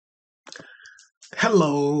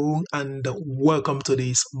Hello and welcome to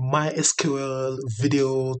this MySQL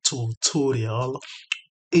video tutorial.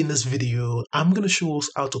 In this video, I'm going to show us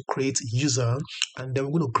how to create user and then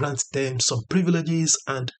we're going to grant them some privileges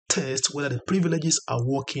and test whether the privileges are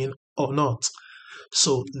working or not.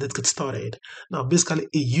 So let's get started. Now, basically,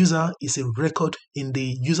 a user is a record in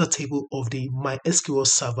the user table of the MySQL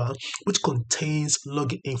server, which contains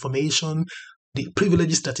login information, the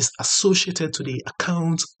privileges that is associated to the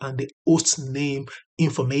account, and the host name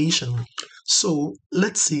information. So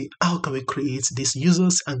let's see how can we create these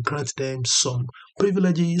users and grant them some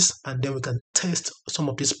privileges, and then we can test some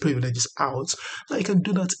of these privileges out. Now you can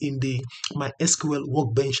do that in the MySQL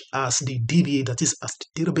workbench as the DBA, that is as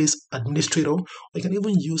the database administrator. You can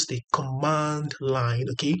even use the command line,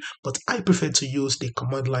 okay? But I prefer to use the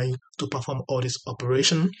command line to perform all this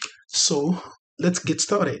operation. So let's get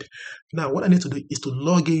started. Now, what I need to do is to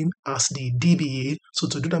log in as the DBA. So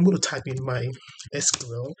to do that, I'm going to type in my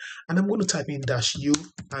SQL and I'm going to type in -u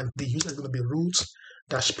and the user is going to be root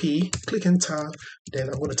 -p. Click enter. Then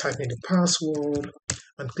I'm going to type in the password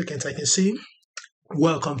and click enter. You can see,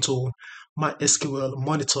 welcome to my SQL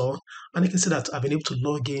monitor, and you can see that I've been able to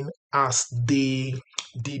log in as the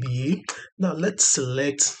DBA. Now let's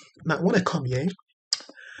select. Now when I come here,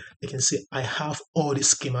 you can see I have all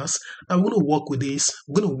these schemas. I'm going to work with this.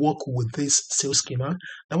 I'm going to work with this sales schema.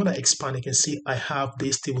 Now when I expand, you can see I have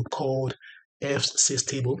this table called F sales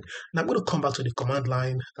table. Now I'm going to come back to the command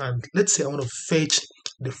line and let's say I want to fetch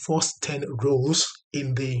the first 10 rows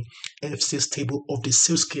in the F sales table of the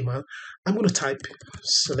sales schema. I'm going to type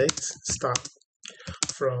select star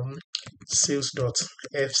from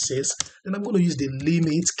sales.fsales. Then I'm going to use the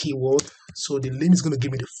limit keyword. So the limit is going to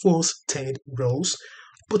give me the first 10 rows.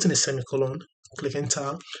 Put in a semicolon, click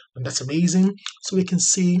enter, and that's amazing. So we can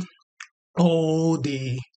see all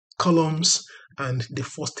the columns and the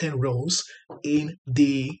first 10 rows in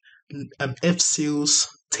the F sales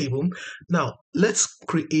table. Now let's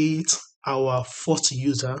create our first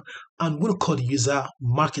user, and we're going to call the user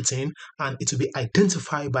marketing, and it will be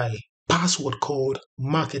identified by password called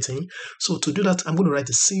marketing. So to do that, I'm going to write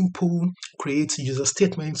a simple create user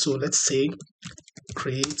statement. So let's say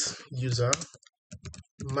create user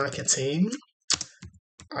marketing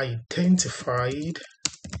identified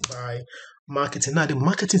by marketing. Now the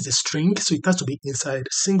marketing is a string, so it has to be inside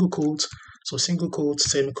single quote. So single quote,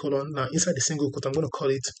 semicolon. Now inside the single quote, I'm going to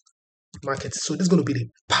call it market. So this is going to be the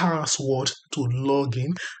password to log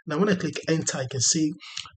in. Now when I click enter, I can see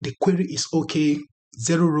the query is okay.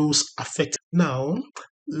 0 rows affected. Now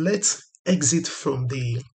let's exit from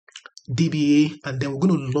the DBA and then we're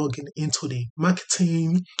going to log in into the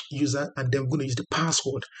marketing user and then we're going to use the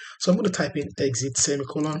password. So I'm going to type in exit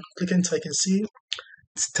semicolon, click enter. I can see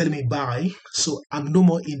it's telling me bye. So I'm no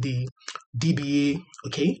more in the DBA.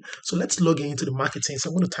 Okay, so let's log in into the marketing. So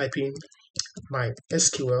I'm going to type in my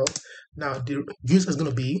SQL. Now the user is going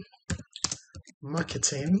to be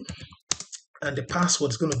marketing and the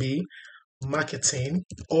password is going to be marketing,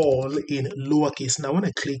 all in lowercase. Now when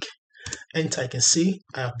I click enter, I can see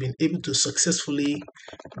I have been able to successfully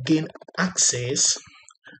gain access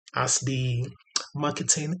as the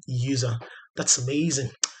marketing user. That's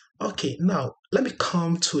amazing. Okay, now let me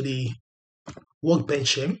come to the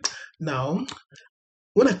workbench here. Now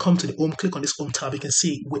when I come to the home, click on this home tab, you can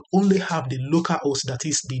see we only have the local host, that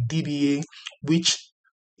is the DBA, which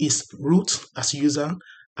is root as user,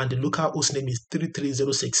 and the local host name is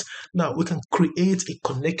 3306. Now we can create a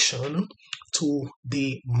connection to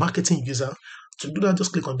the marketing user. To do that,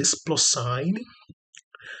 just click on this plus sign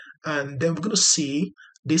and then we're going to see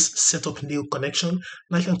this setup new connection.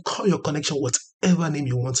 Now you can call your connection whatever name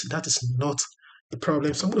you want. That is not a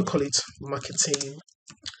problem. So I'm going to call it marketing.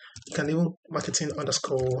 You can even marketing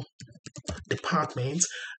underscore department.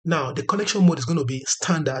 Now the connection mode is going to be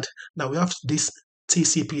standard. Now we have this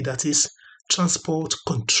TCP, that is transport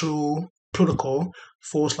control protocol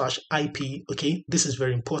 /IP. Okay, this is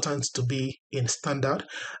very important to be in standard.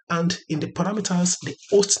 And in the parameters, the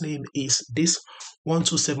host name is this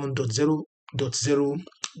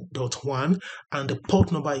 127.0.0.1 and the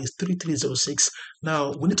port number is 3306.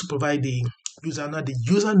 Now we need to provide the user. Now the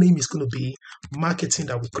username is going to be marketing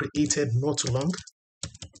that we created not too long.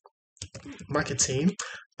 Marketing.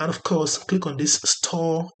 And of course, click on this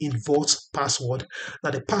store invert password. Now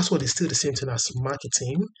the password is still the same thing as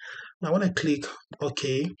marketing. Now when I click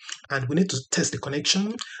OK, and we need to test the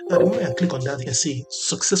connection. Now the moment I click on that, you can see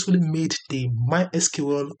successfully made the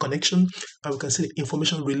MySQL connection, and we can see the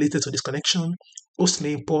information related to this connection, host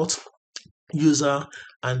name, port, user,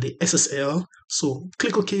 and the SSL. So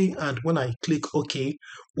click OK, and when I click OK,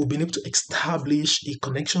 we'll be able to establish a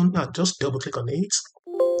connection. Now just double click on it.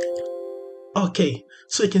 Okay,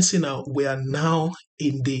 so you can see now we are now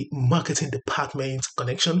in the marketing department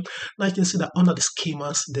connection. Now you can see that under the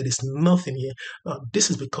schemas, there is nothing here. This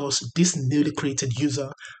is because this newly created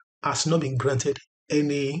user has not been granted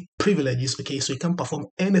any privileges. Okay, so you can perform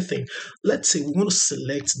anything. Let's say we want to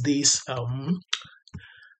select this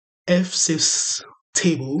F sales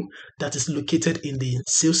table that is located in the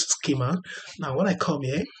sales schema. Now when I come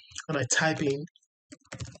here and I type in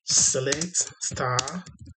select star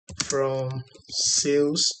from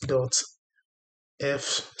sales.f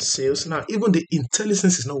sales. Now, even the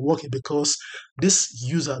IntelliSense is not working because this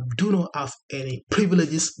user do not have any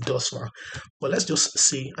privileges thus far. But let's just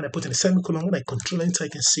see, and I put in a semicolon. When I control enter, I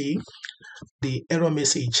can see the error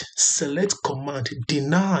message: select command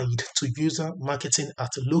denied to user marketing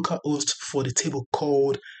at localhost for the table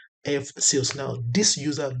called F sales. Now, this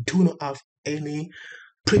user do not have any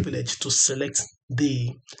privilege to select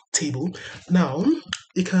the table. Now,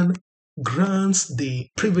 you can grant the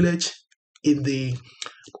privilege in the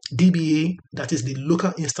DBA, that is the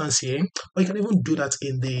local instance here, or you can even do that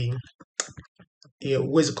in the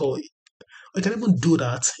what's it called? I can even do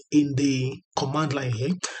that in the command line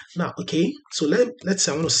here. Now, okay, so let's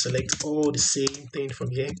say I want to select all the same thing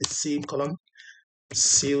from here, the same column,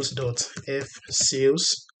 sales.f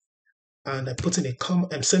sales, and I put in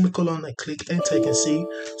a semicolon, I click enter, you can see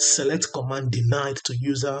select command denied to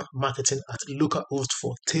user marketing at localhost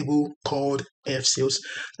for table called F sales.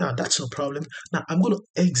 Now that's no problem. Now I'm going to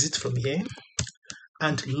exit from here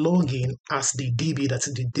and log in as the DB, that's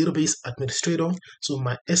the database administrator. So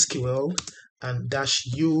MySQL and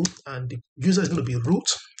 -u, and the user is going to be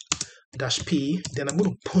root -p. Then I'm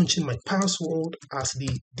going to punch in my password as the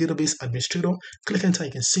database administrator. Click enter,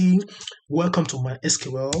 you can see welcome to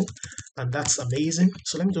MySQL, and that's amazing.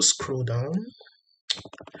 So let me just scroll down.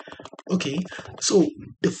 Okay, so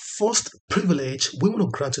the first privilege we want to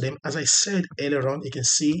grant to them, as I said earlier on, you can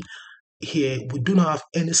see here we do not have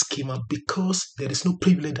any schema because there is no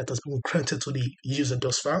privilege that has been granted to the user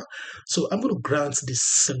thus far. So I'm going to grant the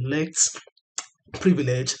select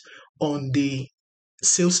privilege on the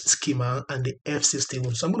sales schema and the F sales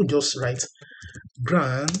table. So I'm going to just write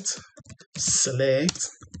grant select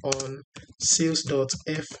on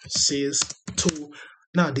sales.f sales to.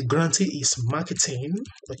 Now the grantee is marketing.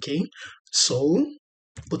 Okay, so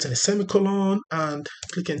put in a semicolon and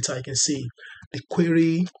click enter. You can see the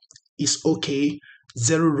query is okay,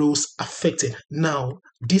 0 rows affected. Now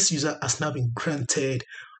this user has now been granted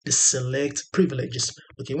the select privileges.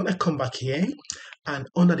 Okay, when I come back here and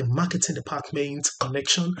under the marketing department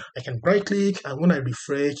connection, I can right click, and when I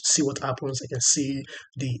refresh, see what happens. I can see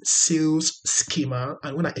the sales schema,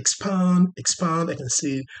 and when I expand, I can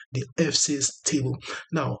see the F sales table.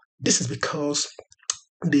 Now this is because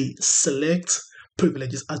the select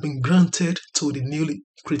privileges has been granted to the newly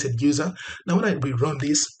created user. Now when I rerun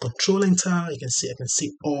this, control enter, I can see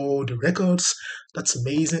all the records. That's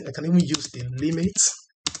amazing. I can even use the limit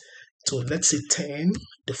to, let's say, 10,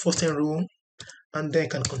 the first 10 row, and then I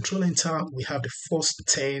can control enter. We have the first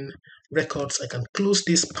 10 records. I can close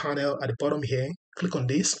this panel at the bottom here, click on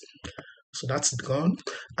this, so that's gone.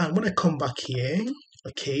 And when I come back here,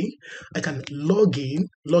 okay, I can log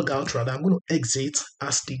out rather. I'm going to exit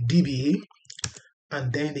as the DBA,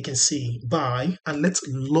 and then they can see by, and let's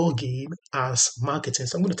log in as marketing.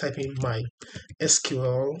 So I'm going to type in my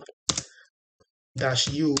SQL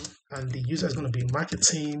 -u, and the user is going to be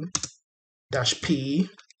marketing -p,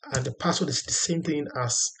 and the password is the same thing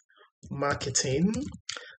as marketing.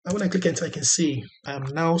 And when I click enter, I can see I am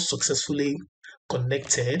now successfully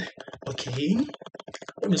connected. Okay,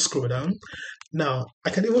 let me scroll down. Now I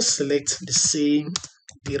can even select the same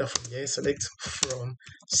data from here, select from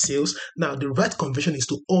sales. Now the right convention is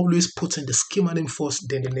to always put in the schema name first,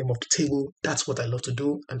 then the name of the table. That's what I love to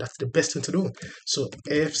do, and that's the best thing to do. So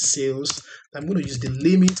F sales, I'm going to use the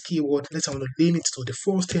limit keyword. Let's say I want to limit to the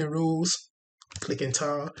first 10 rows. Click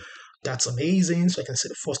enter. That's amazing. So I can see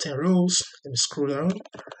the first 10 rows. Let me scroll down.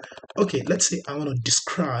 Okay, let's say I want to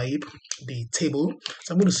describe the table. So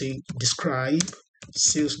I'm going to say describe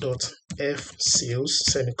sales.f sales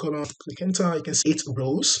semicolon. Click enter. You can see 8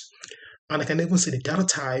 rows, and I can even see the data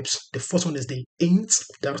types. The first one is the int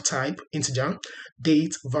data type, integer,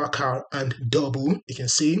 date, varchar, and double. You can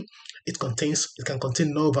see it can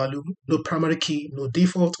contain no value, no primary key, no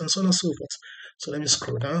default, and so on and so forth. So let me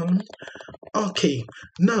scroll down. Okay,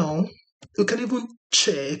 now you can even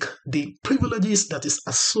check the privileges that is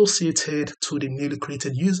associated to the newly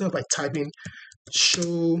created user by typing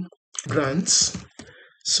show grants.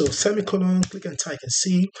 So semicolon, click enter, I can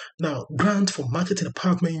see. Now, grant for marketing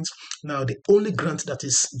department. Now, the only grant that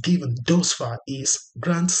is given thus far is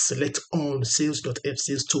grant select on sales.f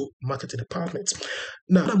sales to marketing department.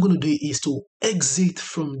 Now, what I'm going to do is to exit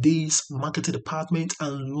from this marketing department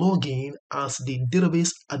and log in as the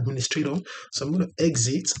database administrator. So I'm going to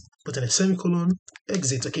exit, put in a semicolon,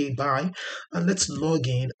 exit, okay, bye. And let's log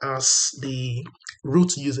in as the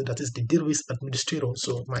root user, that is the database administrator.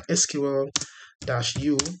 So my SQL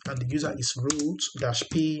 -u and the user is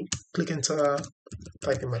root-p, click enter,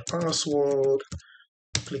 type in my password,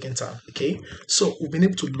 click enter. Okay, so we've been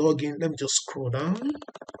able to log in. Let me just scroll down.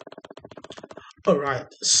 All right,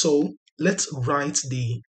 so let's write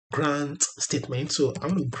the grant statement. So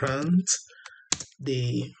I'm going to grant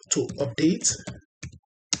to update,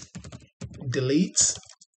 delete,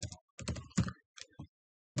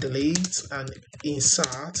 and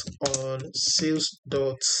insert on sales.f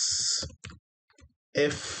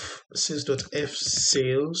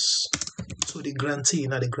sales to the grantee.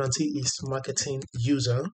 Now the grantee is marketing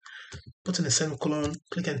user. Put in a semicolon,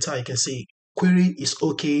 click enter. You can see query is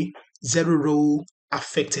okay, 0 row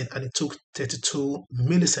affected, and it took 32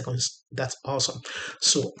 milliseconds. That's awesome.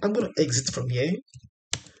 So I'm going to exit from here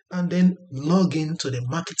and then log in to the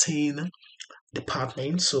marketing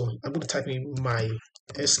department. So I'm going to type in my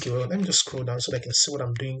SQL. Let me just scroll down so that I can see what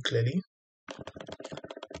I'm doing clearly.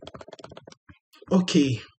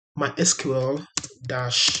 Okay, my SQL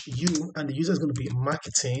 -u and the user is going to be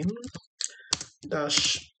marketing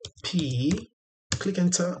 -p. Click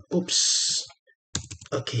enter. Oops.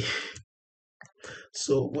 Okay.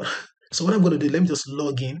 So what I'm going to do, let me just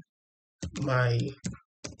log in my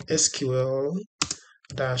SQL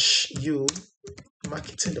 -u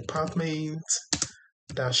marketing department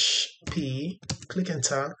 -p, click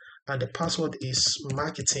enter, and the password is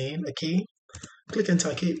marketing. Okay, click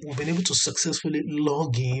enter. Okay, we've been able to successfully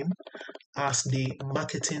log in as the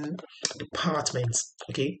marketing department.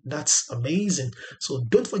 Okay, that's amazing. So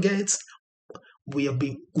don't forget,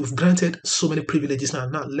 we've granted so many privileges now.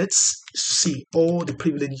 Now let's see all the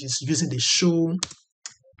privileges using the show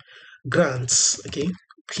grants. Okay,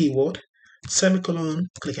 keyword, semicolon,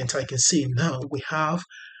 click enter. I can see now we have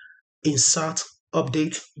insert,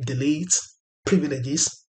 update, delete privileges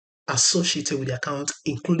associated with the account,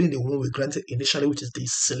 including the one we granted initially, which is the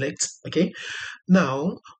select. Okay,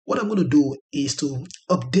 now what I'm going to do is to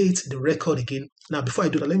update the record again. Now before I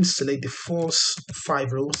do that, let me select the first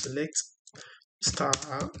 5 rows. Select star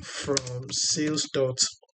from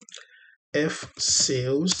sales.f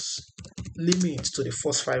sales, limit to the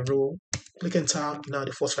first 5 row, click enter. Now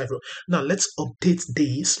the first 5 row. Now let's update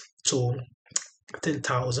this to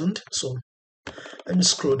 10,000. So let me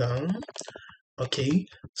scroll down. Okay,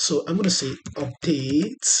 so I'm going to say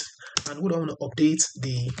update, and what I want to update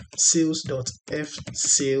the sales.f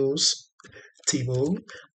sales table,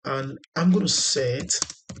 and I'm going to set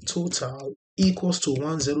total equals to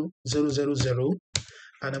 10000,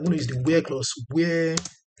 and I'm going to use the where clause, where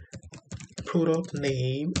product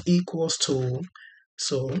name equals to,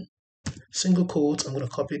 so single quote, I'm going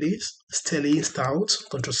to copy this, Stelly Stout,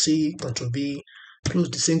 Control C, Control V, close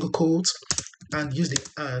the single quote, and use the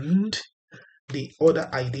and, the order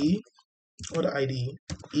ID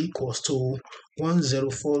equals to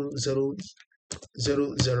 104000,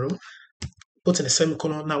 put in a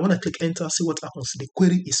semicolon. Now when I click enter, see what happens. The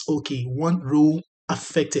query is okay, 1 row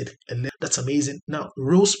affected, and that's amazing. Now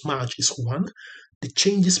rows match is 1, the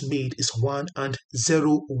changes made is 1, and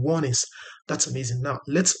 0 warnings. That's amazing. Now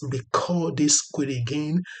let's record this query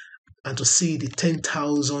again and to see the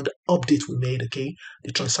 10,000 update we made. Okay,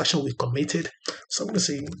 the transaction we committed. So I'm going to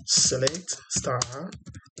say select star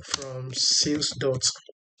from sales.f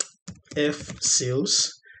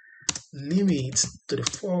sales, limit to the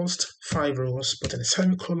first 5 rows, put in a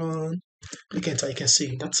semicolon, click enter. You can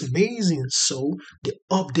see that's amazing. So the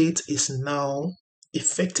update is now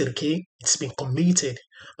effected. Okay, it's been committed.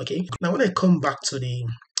 Okay, now when I come back to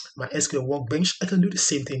my SQL workbench, I can do the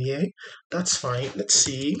same thing here. That's fine. Let's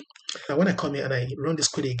see. Now when I come here and I run this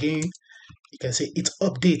query again, you can see it's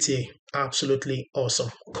updated. Absolutely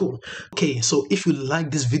awesome. Cool. Okay, so if you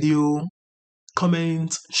like this video,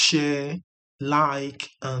 comment, share, like,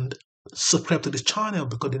 and subscribe to the channel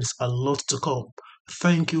because there's a lot to come.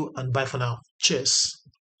 Thank you and bye for now. Cheers.